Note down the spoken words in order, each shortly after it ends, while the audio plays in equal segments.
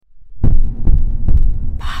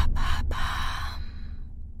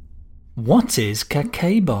What is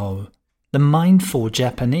kakeibo? The mindful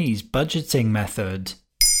Japanese budgeting method.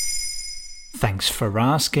 Thanks for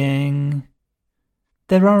asking.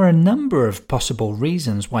 There are a number of possible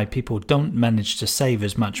reasons why people don't manage to save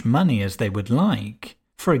as much money as they would like.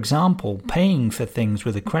 For example, paying for things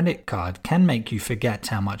with a credit card can make you forget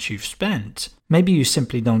how much you've spent. Maybe you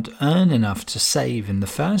simply don't earn enough to save in the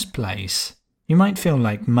first place. You might feel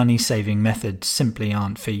like money-saving methods simply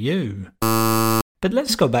aren't for you. But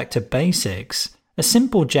let's go back to basics. A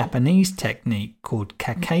simple Japanese technique called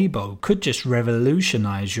kakeibo could just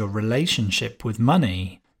revolutionize your relationship with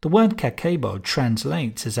money. The word kakeibo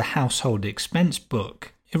translates as a household expense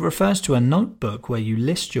book. It refers to a notebook where you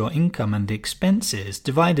list your income and expenses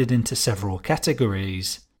divided into several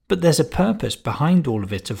categories. But there's a purpose behind all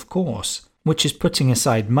of it, of course, which is putting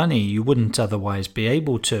aside money you wouldn't otherwise be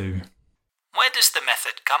able to. Where does the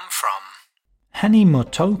method come from? Hani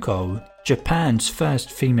Motoko, Japan's first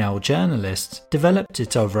female journalist, developed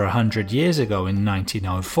it over 100 years ago in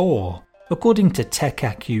 1904. According to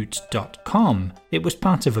techacute.com, it was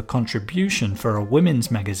part of a contribution for a women's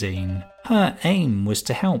magazine. Her aim was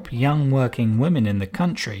to help young working women in the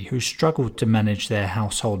country who struggled to manage their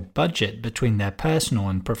household budget between their personal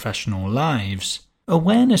and professional lives.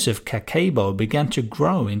 Awareness of kakeibo began to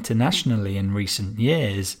grow internationally in recent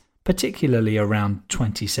years, particularly around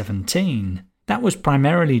 2017. That was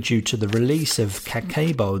primarily due to the release of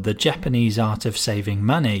Kakeibo, The Japanese Art of Saving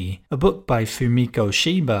Money, a book by Fumiko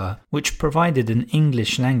Shiba, which provided an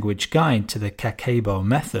English-language guide to the Kakeibo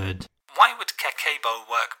method. Why would Kakeibo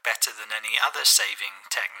work better than any other saving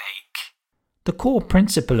technique? The core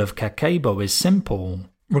principle of Kakeibo is simple.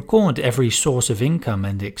 Record every source of income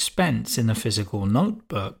and expense in a physical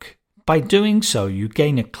notebook. By doing so, you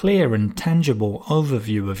gain a clear and tangible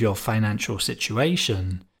overview of your financial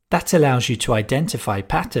situation. That allows you to identify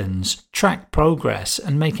patterns, track progress,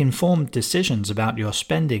 and make informed decisions about your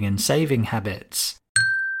spending and saving habits.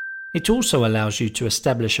 It also allows you to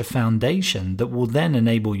establish a foundation that will then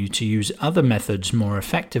enable you to use other methods more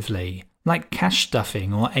effectively, like cash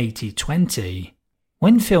stuffing or 80-20.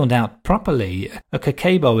 When filled out properly, a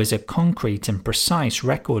kakeibo is a concrete and precise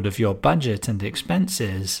record of your budget and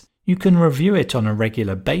expenses. You can review it on a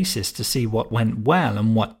regular basis to see what went well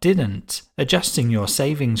and what didn't, adjusting your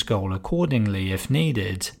savings goal accordingly if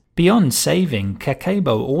needed. Beyond saving,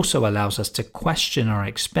 kakeibo also allows us to question our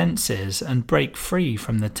expenses and break free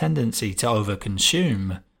from the tendency to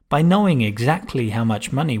overconsume. By knowing exactly how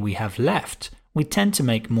much money we have left, we tend to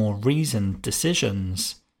make more reasoned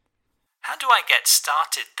decisions. How do I get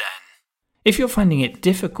started then? If you're finding it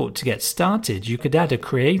difficult to get started, you could add a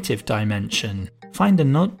creative dimension. Find a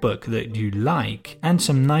notebook that you like and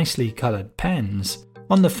some nicely coloured pens.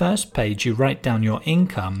 On the first page, you write down your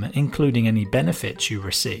income, including any benefits you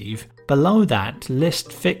receive. Below that,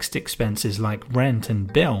 list fixed expenses like rent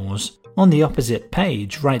and bills. On the opposite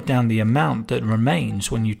page, write down the amount that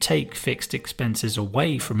remains when you take fixed expenses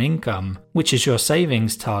away from income, which is your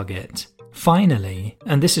savings target. Finally,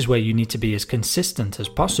 and this is where you need to be as consistent as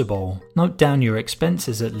possible, note down your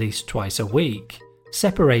expenses at least twice a week.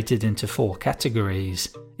 Separated into 4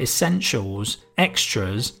 categories: essentials,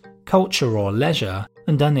 extras, culture or leisure,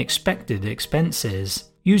 and unexpected expenses.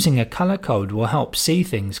 Using a color code will help see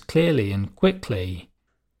things clearly and quickly.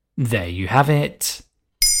 There you have it.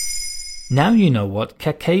 Now you know what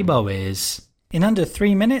kakeibo is. In under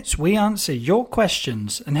 3 minutes, we answer your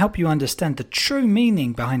questions and help you understand the true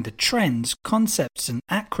meaning behind the trends, concepts, and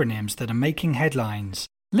acronyms that are making headlines.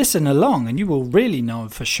 Listen along and you will really know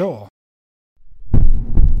for sure.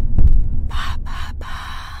 Ba, ba, ba.